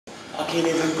I can't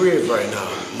even breathe right now.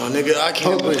 My nigga, I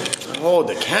can't hold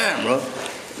the camera.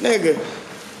 Nigga,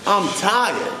 I'm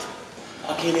tired.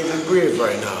 I can't even breathe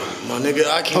right now. My nigga,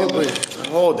 I can't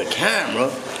hold the camera.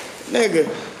 Nigga,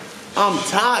 I'm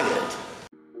tired.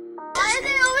 Why do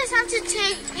they always have to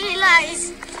take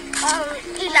Eli's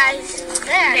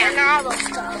there and all those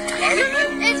stuff?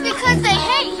 It's because they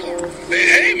hate him. They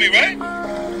hate me, right?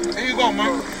 Here you go,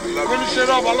 man. Finish shit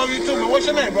up. I love you too, man. What's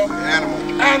your name, bro?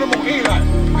 Animal. Animal Eli.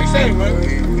 Be safe, man.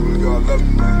 I love you,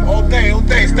 man. All day.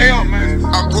 Stay up, man.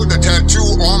 I put the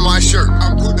tattoo on my shirt.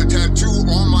 I put the tattoo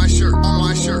on my shirt. On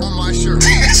my shirt. On my shirt.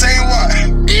 Say what?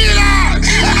 Eli!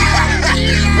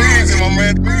 Easy, my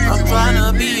man. I'm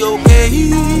tryna be okay.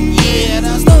 Yeah,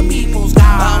 that's the people's guy.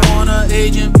 I wanna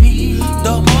Agent P,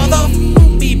 the mother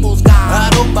people's guy. I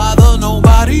don't bother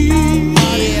nobody.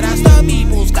 Yeah, that's the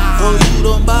people's guy. So you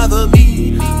don't bother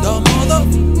me, the mother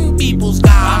people's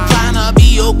guy. I'm tryna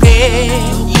be okay.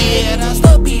 Yeah, that's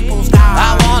the people's guy.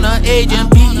 I wanna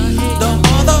Agent P, the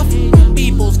mother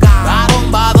people's guy. I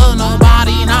don't bother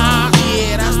nobody now.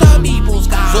 Yeah, that's the people's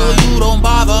guy. So you don't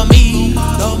bother me,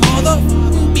 the mother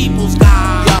people's guy.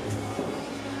 Yeah.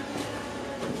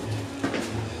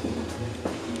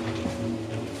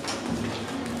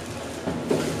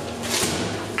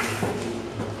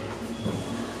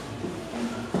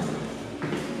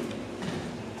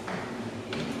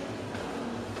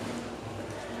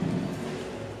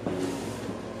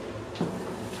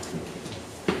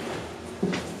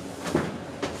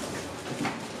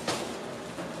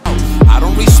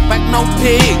 No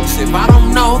pigs if I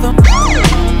don't know them.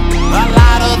 A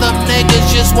lot of them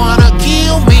niggas just wanna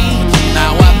kill me.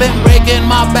 Now I've been breaking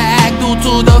my back due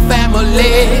to the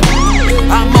family.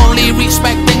 I'm only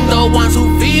respecting the ones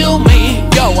who feel me.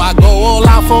 Yo, I go all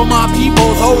out for my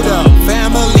peoples. Hold up,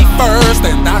 family first,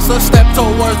 and that's a step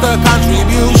towards the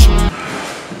contribution.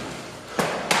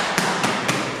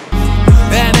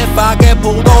 And if I get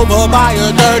pulled over by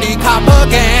a dirty cop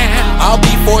again, I'll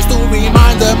be forced to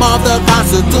remind them of the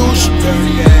Constitution.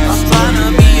 I'm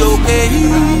tryna be okay.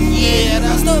 Yeah,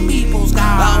 that's the people's guy.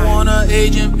 I wanna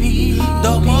Agent P,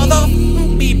 the mother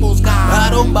people's guy. I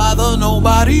don't bother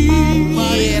nobody.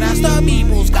 Yeah, that's the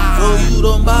people's guy. So you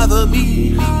don't bother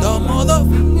me, the mother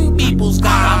people's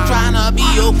guy. I'm tryna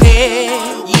be okay.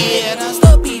 Yeah, that's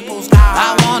the people's guy.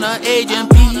 I wanna Agent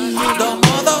P, the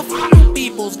mother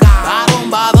people's guy. I don't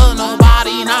bother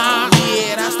nobody now.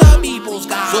 Yeah, that's the people's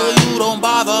guy. So you don't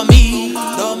bother me,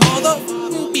 the mother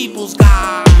people's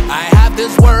guy. I have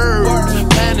this word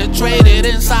penetrated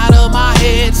inside of my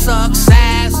head.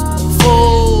 Successful.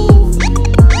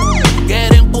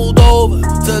 Getting pulled over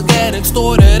to get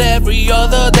extorted every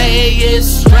other day is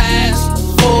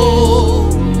stressful.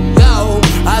 Yo,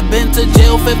 I've been to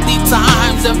jail 50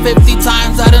 times, and 50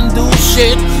 times I didn't do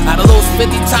shit. Out of those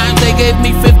 50 times they gave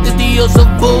me 50 deals of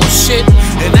bullshit.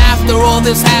 And after all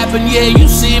this happened, yeah, you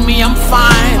see me, I'm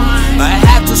fine. I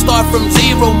had to start from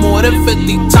zero more than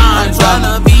 50 times.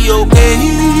 Tryna be okay.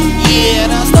 Yeah,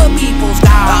 that's the people's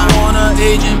guy. I wanna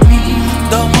Agent P,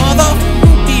 the mother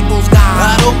people's guy.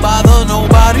 I don't bother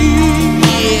nobody.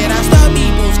 Yeah, that's the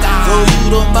people's guy. So you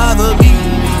don't bother me,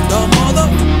 the mother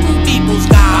people's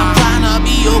guy. I'm tryna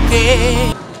be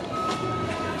okay.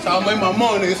 It's how I make my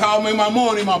money. It's how I make my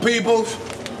money, my peoples.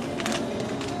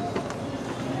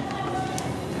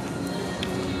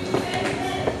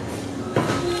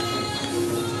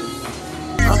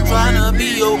 I'm tryna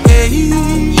be okay.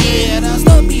 Yeah, that's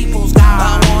the people's guy.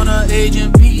 I wanna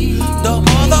Agent P, the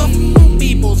mother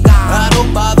people's guy. I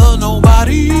don't bother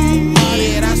nobody.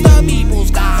 Yeah, that's the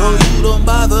people's guy. So you don't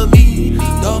bother me,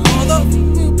 the mother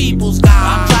people's guy.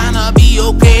 I'm tryna be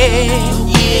okay.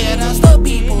 Yeah, that's the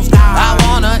people's guy. I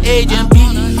wanna Agent P,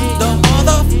 the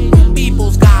mother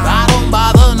people's guy. I don't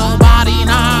bother nobody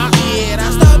now. Yeah,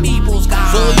 that's the people's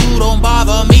guy. So you don't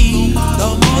bother me,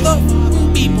 the mother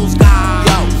people's guy.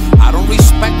 Yo, I don't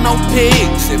respect no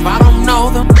pigs if I don't know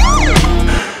them.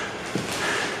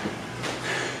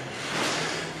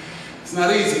 It's not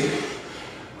easy,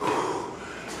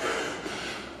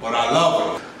 but I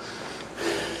love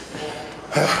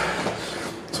it.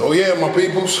 So yeah, my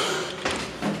peoples,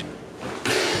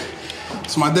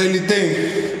 it's my daily thing.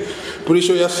 Pretty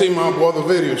sure y'all seen my other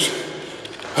videos.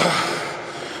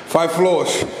 5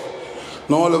 floors,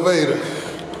 no elevator,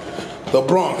 the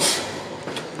Bronx.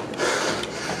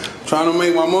 Trying to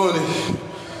make my money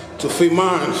to feed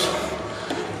mines.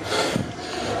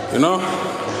 You know?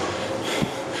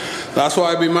 That's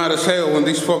why I be mad as hell when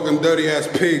these fucking dirty ass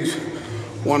pigs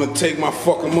want to take my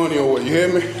fucking money away. You hear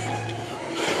me?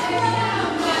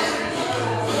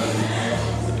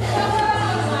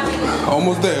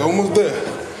 Almost there, almost there.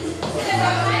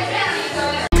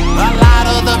 A lot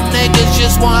of them niggas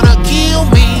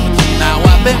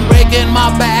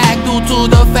due to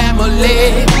the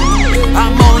family.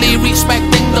 I'm only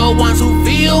respecting the ones who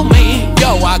feel me.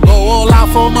 Yo, I go all out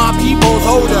for my peoples.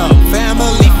 Hold up,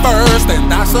 family first,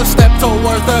 and that's a step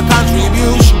towards the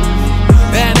contribution.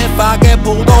 And if I get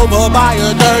pulled over by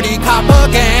a dirty cop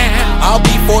again, I'll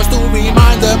be forced to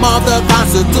remind them of the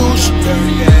Constitution.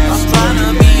 I'm trying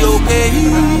to be okay.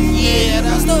 Yeah,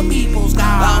 that's the people's guy.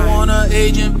 I want an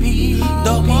Agent P,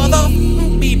 the mother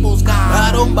people's guy.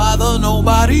 I don't bother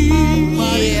nobody.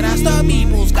 Yeah, that's the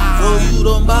people's guy. So you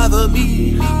don't bother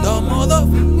me, the mother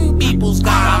people's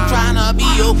guy. I'm trying to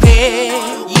be okay.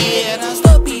 Yeah, that's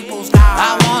the people's guy.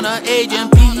 I want an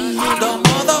Agent P, the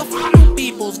mother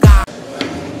people's guy.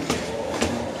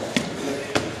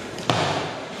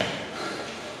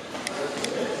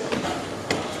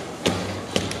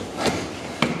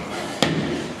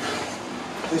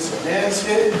 This a dance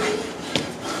hit?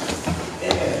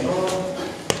 Yeah, bro.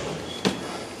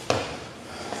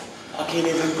 I can't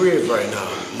even breathe right now.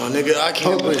 My nigga, I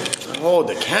can't hold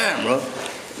the camera.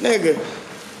 Nigga,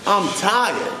 I'm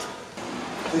tired.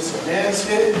 This a dance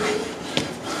hit?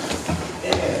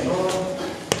 Yeah, bro.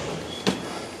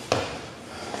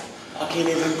 I can't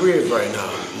even breathe right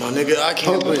now. My nigga, I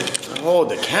can't hold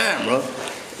the camera.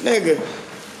 Nigga,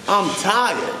 I'm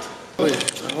tired.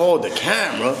 Hold the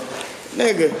camera.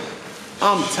 Nigga,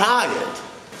 I'm tired.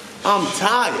 I'm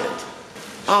tired.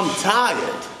 I'm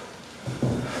tired.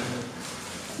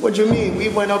 What you mean? We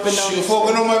went up and down the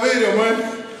Focus on my video,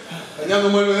 man. Allá no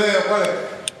mueve de ella, ¿cuál es?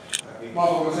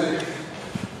 Vamos a ver.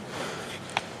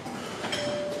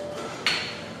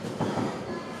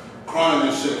 Crying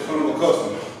and shit in front of a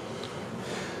customer.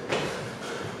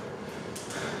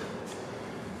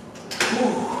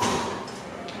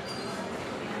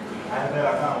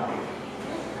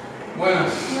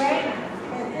 Buenas.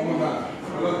 ¿Cómo están?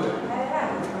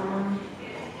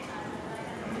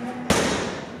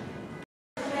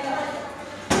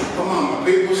 Come on, my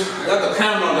peoples. I got the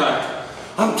camera guy.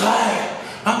 I'm tired.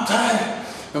 I'm tired.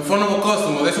 In front of a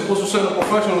customer, they supposed to send a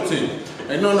professional team.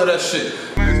 Ain't none of that shit.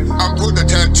 I put the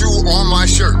tattoo on my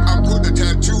shirt. I put the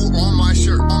tattoo on my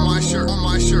shirt. On my shirt. On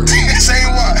my shirt. Say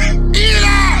what?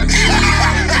 Ely!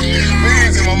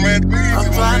 Easy, my man.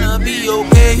 I'm trying to be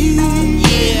okay.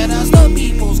 Yeah, that's the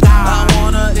people's guy. I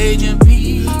want an Agent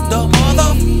P, the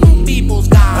mother people's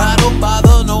guy. I don't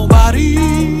bother nobody.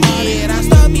 Yeah, that's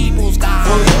the people's guy.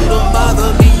 So you don't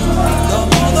bother me, the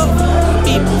mother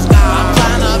people's guy. I'm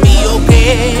trying to be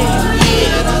okay.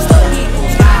 Yeah, that's the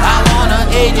people's guy. I want an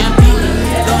Agent P,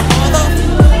 the mother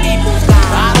people's guy.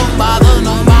 I don't bother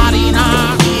nobody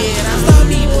now. Yeah, that's the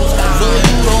people's guy. So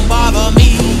you don't bother me,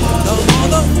 the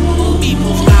mother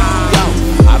people's guy. Yo,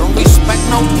 I don't respect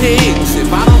no pigs if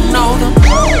I don't know them.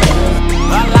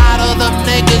 A lot of them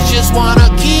niggas just wanna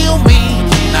kill me.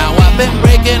 Now I've been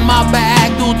breaking my back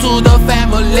due to the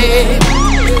family.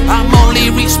 I'm only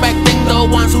respecting the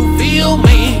ones who feel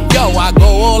me. Yo, I go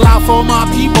all out for my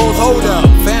peoples. Hold up,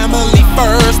 family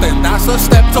first, and that's a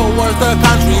step towards the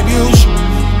contribution.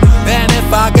 And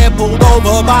if I get pulled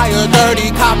over by a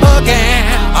dirty cop again,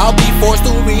 I'll be forced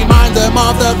to remind them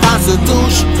of the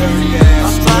Constitution.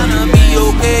 I'm trying to be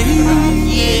okay.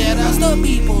 Yeah, that's the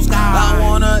people's guy. I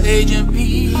want an Agent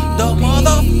P, the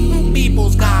mother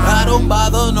people's guy. I don't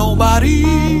bother nobody.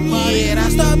 Yeah,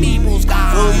 that's the people's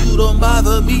guy. So you don't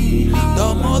bother me,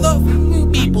 the mother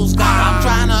people's guy. I'm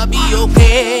trying to be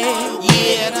okay.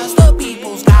 Yeah, that's the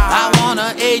people's guy. I want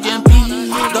an Agent P,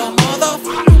 the mother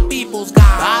people's guy.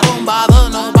 I don't bother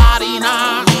nobody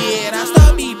now. Yeah, that's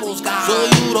the people's guy. So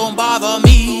you don't bother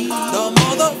me, the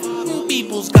mother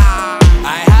people's guy.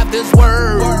 I have this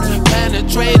word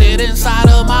penetrated inside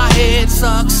of my head.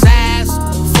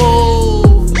 Successful.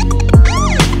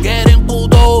 Getting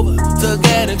pulled over to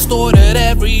get extorted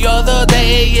every other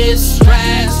day is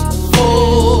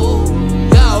stressful.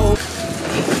 Yo.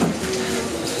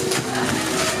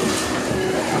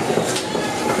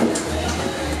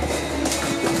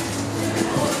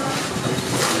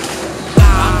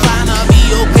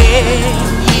 Okay,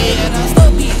 yeah, that's the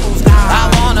people's guy. I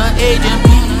want an Agent P,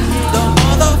 the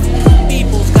mother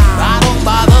people's guy. I don't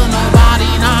bother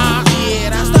nobody now. Yeah,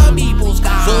 that's the people's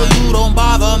guy. So you don't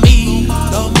bother me,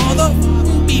 the mother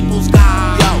people's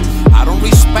guy. Yo, I don't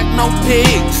respect no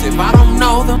pigs if I don't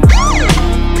know them.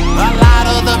 A lot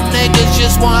of them niggas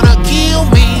just wanna kill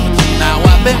me. Now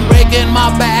I've been breaking my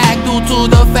back due to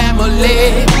the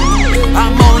family.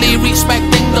 I'm only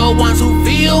respecting the ones who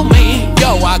feel me.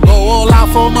 Yo, I go all out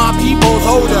for my peoples.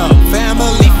 Hold up,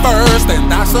 family first,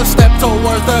 and that's a step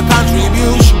towards the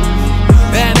contribution.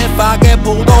 And if I get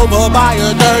pulled over by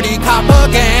a dirty cop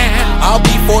again, I'll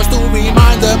be forced to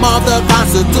remind them of the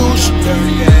Constitution.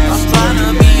 I'm trying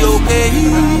to be be okay.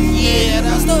 Yeah,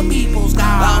 that's the people's God.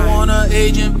 I want an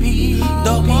Agent P,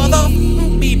 the mother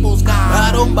people's God.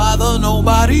 I don't bother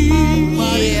nobody.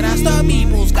 Yeah, that's the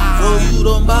people's God. So you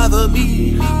don't bother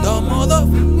me, the mother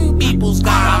people's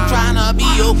God. I'm tryna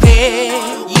be okay.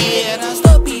 Yeah, that's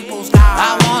the people's God.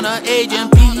 I want an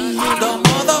Agent P, the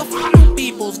mother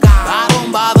people's God. I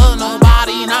don't bother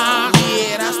nobody now.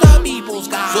 Yeah, that's the people's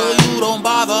God. So you don't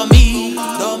bother me,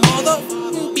 the mother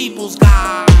people's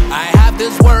God. I have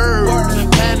this word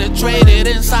penetrated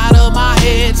inside of my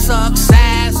head. Successful,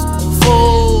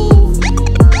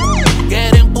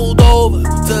 getting pulled over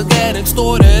to get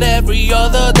extorted every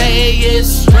other day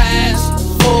is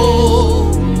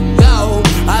stressful. Yo,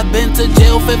 I've been to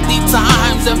jail 50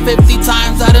 times, and 50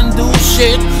 times I done do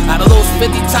shit. Out of those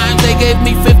 50 times they gave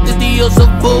me 50 deals of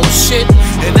bullshit.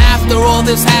 And after all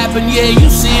this happened, yeah, you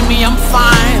see me, I'm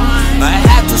fine. I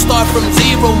had to start from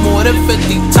zero more than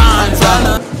 50 times.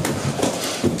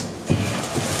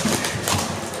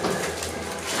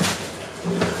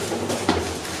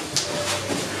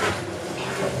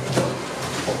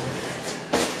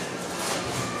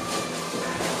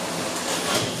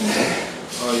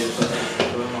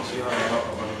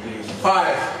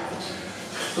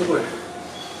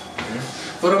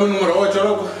 Fueron el número 8,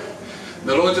 loco.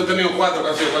 De los 8 he tenido 4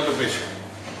 casi de 4 pisos.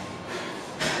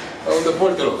 Es un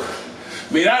deporte, loco.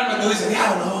 Mirarme, tú dices,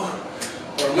 diablo,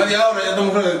 por media hora ya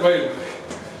estamos fuera del país.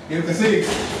 ¿Y el que sigue?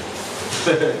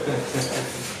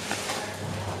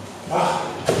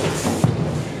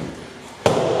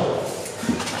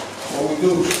 What we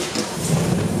do?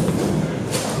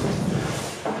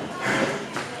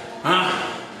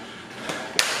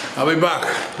 I'll be back.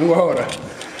 Tengo ahora.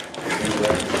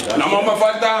 Nada más me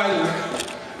falta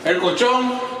el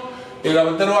colchón y el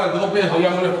gavetero alto, 2 piezas, ya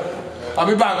me. I'll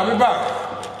be back, I'll be back.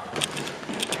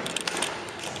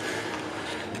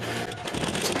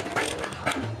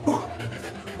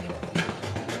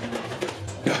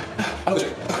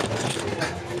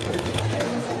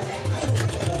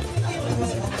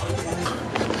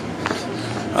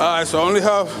 Alright, so I only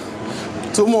have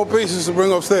 2 more pieces to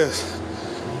bring upstairs.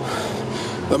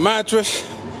 The mattress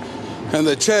and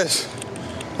the chest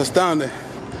that's down there.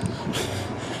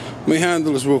 Let me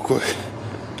handle this real quick.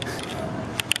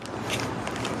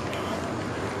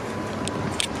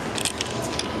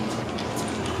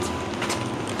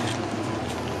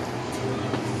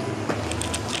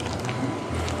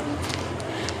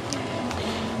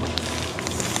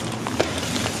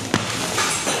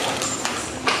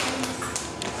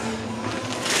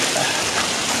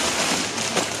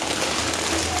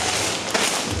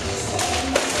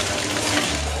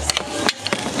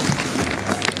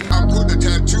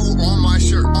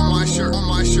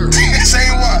 Say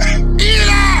what?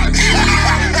 Ely!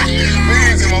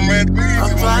 Easy, my man.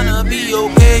 I'm tryna be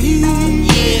okay.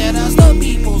 Yeah, that's the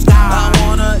people's God. I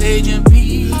want an Agent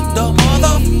P, the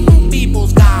mother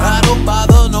people's God. I don't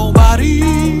bother nobody.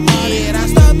 Yeah,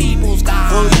 that's the people's God.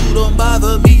 So you don't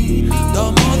bother me,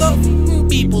 the mother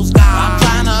people's God. I'm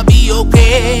tryna be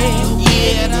okay.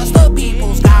 Yeah, that's the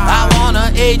people's God. I want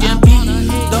an Agent P,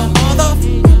 the mother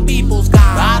people's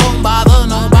God. I don't bother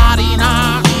nobody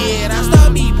now. Yeah, that's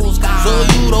the people's God. So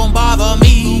you don't bother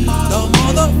me, the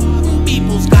mother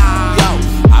people's God. Yo,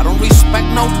 I don't respect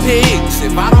no pigs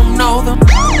if I don't know them.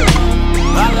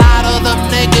 A lot of them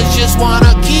niggas just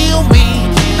wanna kill me.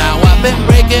 Now I've been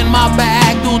breaking my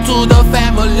back due to the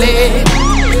family.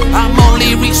 I'm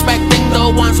only respecting the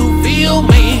ones who feel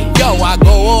me. Yo, I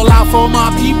go all out for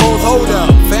my people. Hold up,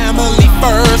 family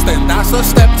first, and that's a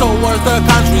step towards the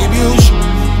contribution.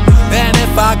 And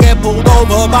if I get pulled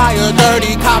over by a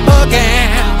dirty cop again,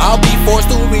 I'll be forced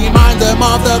to remind them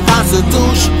of the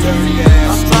Constitution.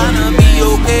 I'm tryna be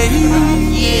okay.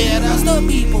 Yeah, that's the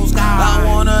people's God. I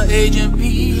want an Agent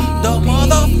P, the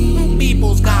mother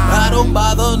people's God. I don't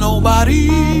bother nobody.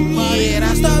 Yeah,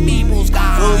 that's the people's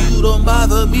God. So you don't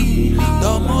bother me,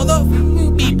 the mother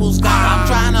people's God. I'm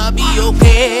tryna be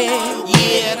okay.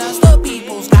 Yeah, that's the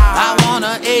people's God. I want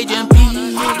an Agent P,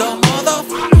 the mother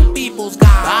people's God.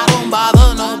 I don't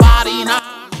bother nobody now.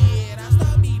 Yeah, that's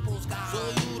the people's God. So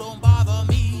you don't bother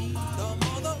me, the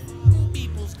mother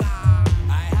people's God.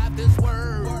 I have this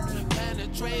word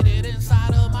penetrated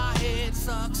inside of my head.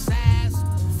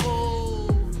 Successful,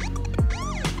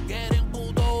 getting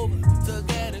pulled over to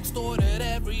get extorted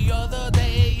every other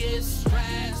day is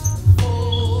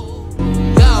stressful.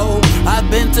 Yo, I've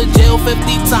been to jail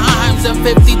 50 times, and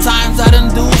 50 times I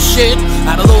done do shit.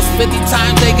 Out of those 50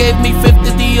 times they gave me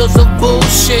 50 deals of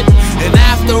bullshit. And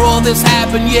after all this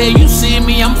happened, yeah, you see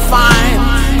me, I'm fine.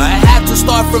 I had to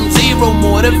start from zero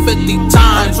more than 50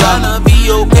 times. Tryna be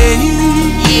okay.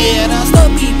 Yeah, that's the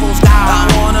people.